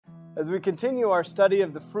As we continue our study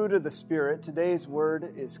of the fruit of the Spirit, today's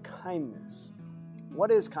word is kindness. What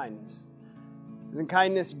is kindness? Isn't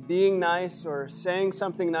kindness being nice or saying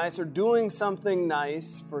something nice or doing something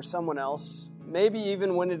nice for someone else, maybe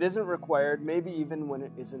even when it isn't required, maybe even when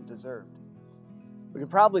it isn't deserved? We can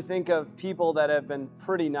probably think of people that have been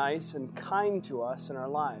pretty nice and kind to us in our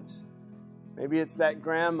lives. Maybe it's that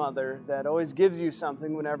grandmother that always gives you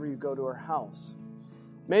something whenever you go to her house.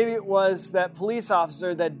 Maybe it was that police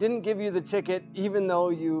officer that didn't give you the ticket even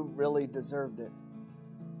though you really deserved it.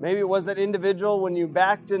 Maybe it was that individual when you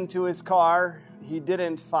backed into his car, he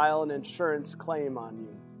didn't file an insurance claim on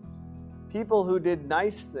you. People who did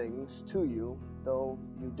nice things to you, though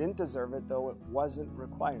you didn't deserve it, though it wasn't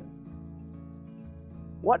required.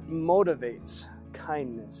 What motivates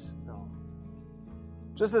kindness, though?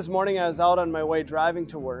 Just this morning, I was out on my way driving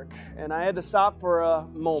to work, and I had to stop for a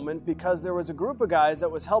moment because there was a group of guys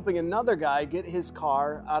that was helping another guy get his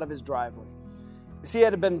car out of his driveway. You see,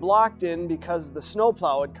 it had been blocked in because the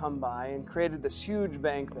snowplow had come by and created this huge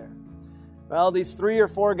bank there. Well, these 3 or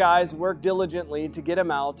 4 guys worked diligently to get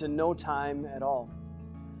him out in no time at all.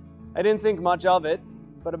 I didn't think much of it,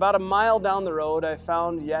 but about a mile down the road, I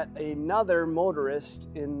found yet another motorist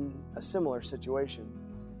in a similar situation.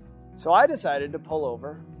 So I decided to pull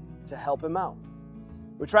over to help him out.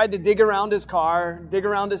 We tried to dig around his car, dig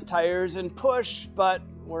around his tires, and push, but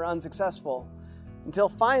were unsuccessful. Until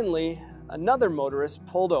finally, another motorist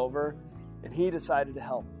pulled over, and he decided to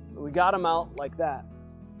help. We got him out like that.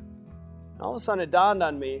 And all of a sudden, it dawned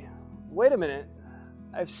on me, wait a minute,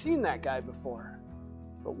 I've seen that guy before.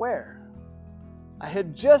 But where? I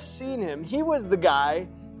had just seen him. He was the guy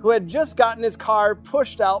who had just gotten his car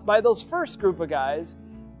pushed out by those first group of guys,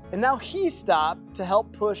 and now he stopped to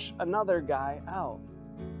help push another guy out.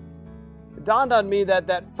 It dawned on me that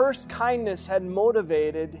that first kindness had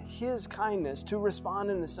motivated his kindness to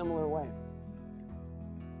respond in a similar way.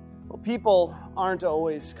 Well, people aren't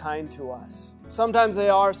always kind to us. Sometimes they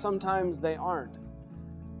are, sometimes they aren't.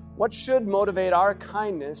 What should motivate our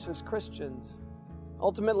kindness as Christians?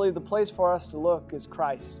 Ultimately, the place for us to look is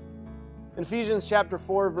Christ. In Ephesians chapter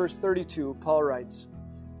 4, verse 32, Paul writes,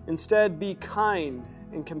 "Instead, be kind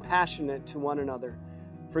and compassionate to one another,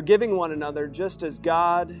 forgiving one another just as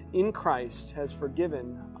God in Christ has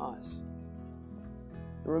forgiven us."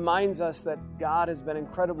 It reminds us that God has been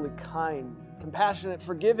incredibly kind, compassionate,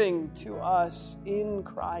 forgiving to us in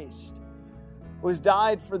Christ, who has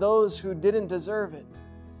died for those who didn't deserve it.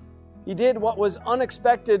 He did what was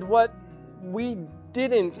unexpected, what we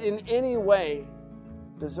didn't in any way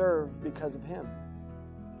deserve because of Him.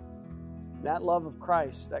 That love of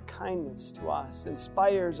Christ, that kindness to us,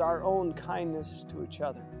 inspires our own kindness to each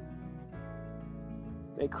other.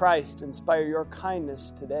 May Christ inspire your kindness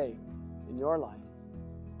today in your life.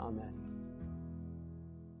 Amen.